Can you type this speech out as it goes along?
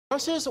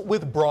Brushes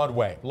with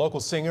Broadway. Local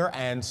singer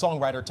and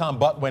songwriter Tom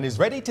Butwin is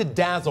ready to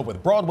dazzle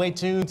with Broadway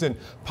tunes and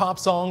pop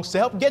songs to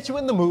help get you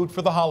in the mood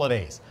for the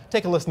holidays.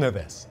 Take a listen to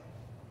this.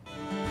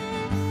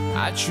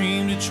 I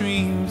dreamed a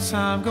dream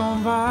time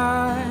gone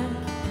by.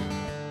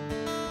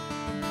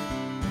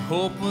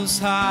 Hope was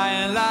high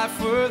and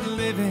life worth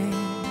living.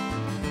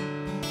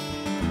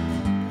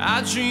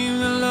 I dreamed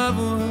that love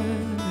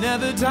would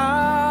never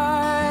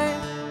die.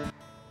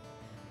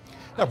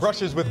 Now,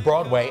 Brushes with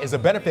Broadway is a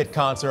benefit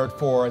concert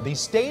for the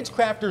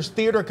Stagecrafters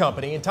Theater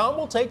Company, and Tom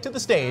will take to the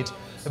stage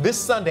this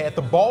Sunday at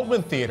the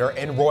Baldwin Theater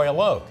in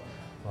Royal Oak.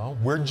 Well,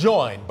 we're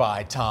joined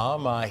by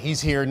Tom. He's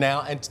here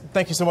now, and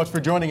thank you so much for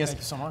joining us.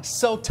 Thank you so much.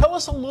 So tell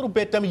us a little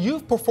bit. I mean,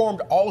 you've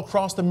performed all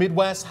across the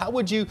Midwest. How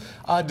would you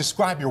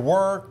describe your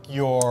work,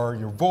 your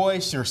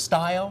voice, your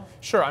style?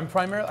 Sure.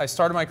 I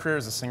started my career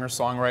as a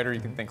singer-songwriter.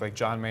 You can think like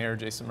John Mayer,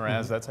 Jason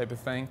Mraz, that type of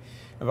thing.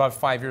 About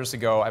 5 years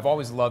ago, I've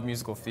always loved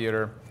musical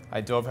theater. I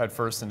dove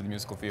headfirst into the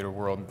musical theater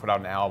world and put out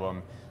an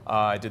album.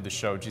 I did the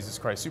show Jesus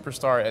Christ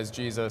Superstar as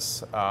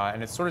Jesus,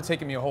 and it's sort of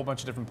taken me a whole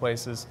bunch of different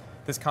places.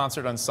 This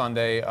concert on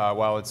Sunday,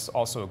 while it's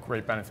also a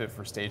great benefit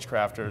for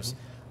Stagecrafters,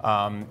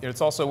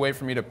 it's also a way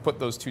for me to put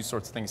those two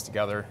sorts of things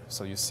together.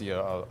 So you see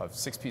a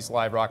six-piece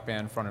live rock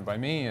band fronted by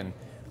me and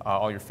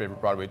all your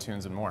favorite Broadway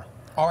tunes and more.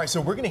 All right,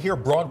 so we're going to hear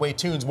Broadway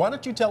tunes. Why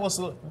don't you tell us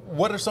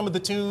what are some of the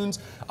tunes?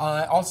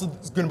 Also,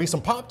 there's going to be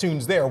some pop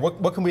tunes there.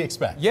 What can we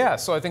expect? Yeah,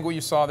 so I think what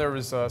you saw there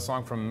was a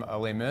song from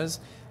Les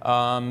Mis.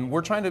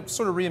 We're trying to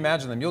sort of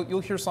reimagine them. You'll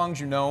hear songs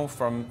you know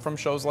from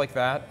shows like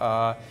that,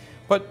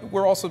 but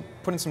we're also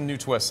putting some new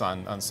twists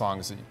on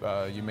songs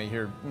that you may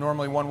hear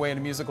normally one way in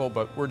a musical,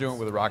 but we're doing it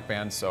with a rock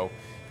band, so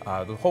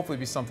there'll hopefully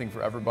be something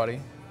for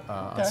everybody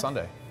on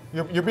Sunday.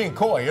 You're being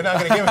coy. You're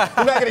not going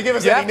to give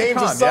us any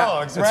names of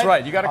songs, right? That's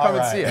right. You got to come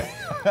and see it.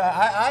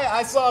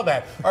 I saw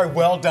that. All right,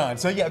 well done.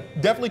 So yeah,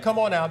 definitely come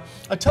on out.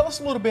 Tell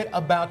us a little bit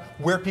about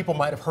where people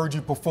might have heard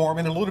you perform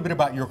and a little bit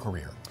about your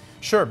career.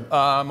 Sure.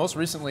 Most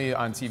recently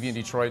on TV in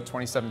Detroit,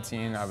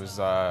 2017, I was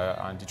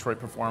on Detroit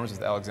Performers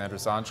with Alexandra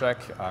Sonchek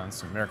and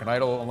some American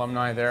Idol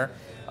alumni there.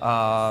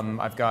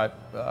 I've got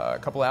a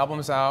couple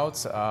albums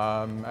out.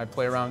 I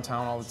play around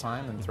town all the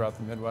time and throughout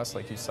the Midwest,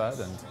 like you said,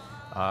 and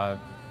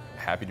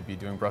happy to be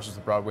doing Brushes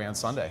with Broadway on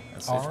Sunday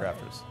at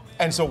Stagecrafters.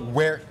 And so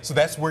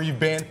that's where you've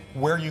been.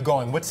 Where are you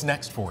going? What's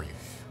next for you?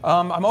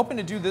 I'm hoping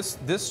to do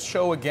this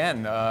show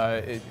again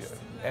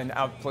and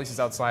places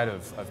outside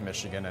of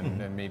Michigan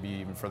and maybe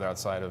even further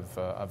outside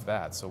of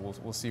that. So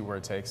we'll see where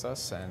it takes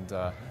us, and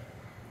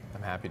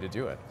I'm happy to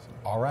do it.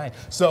 All right.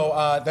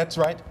 So that's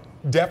right.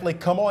 Definitely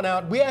come on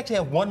out. We actually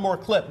have one more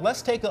clip.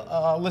 Let's take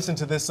a listen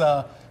to this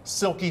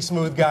silky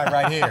smooth guy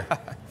right here.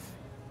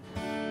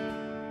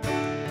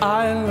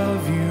 I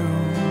love you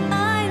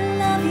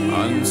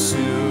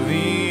until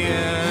the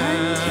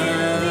end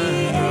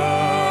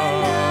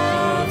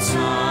of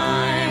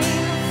time.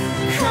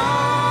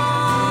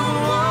 Come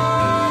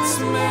what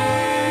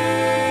may,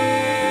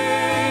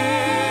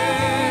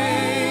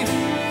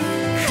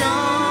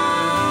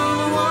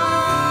 come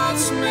what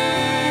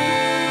may,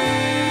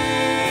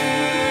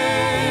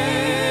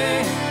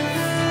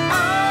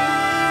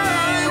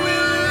 I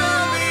will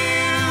love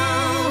you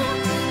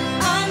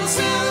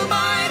until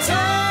my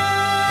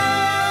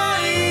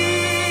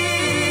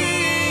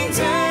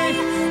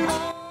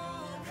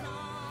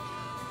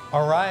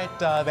All right,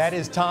 that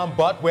is Tom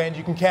Butwin.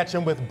 You can catch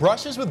him with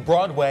Brushes with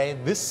Broadway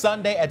this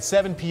Sunday at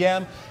 7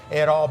 p.m.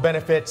 It all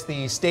benefits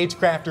the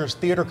Stagecrafters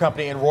Theater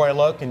Company in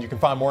Royal Oak, and you can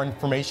find more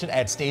information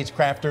at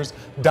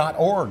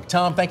stagecrafters.org.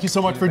 Tom, thank you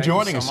so much for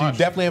joining us. You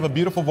definitely have a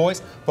beautiful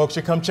voice. Folks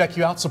should come check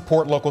you out,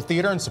 support local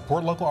theater, and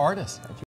support local artists.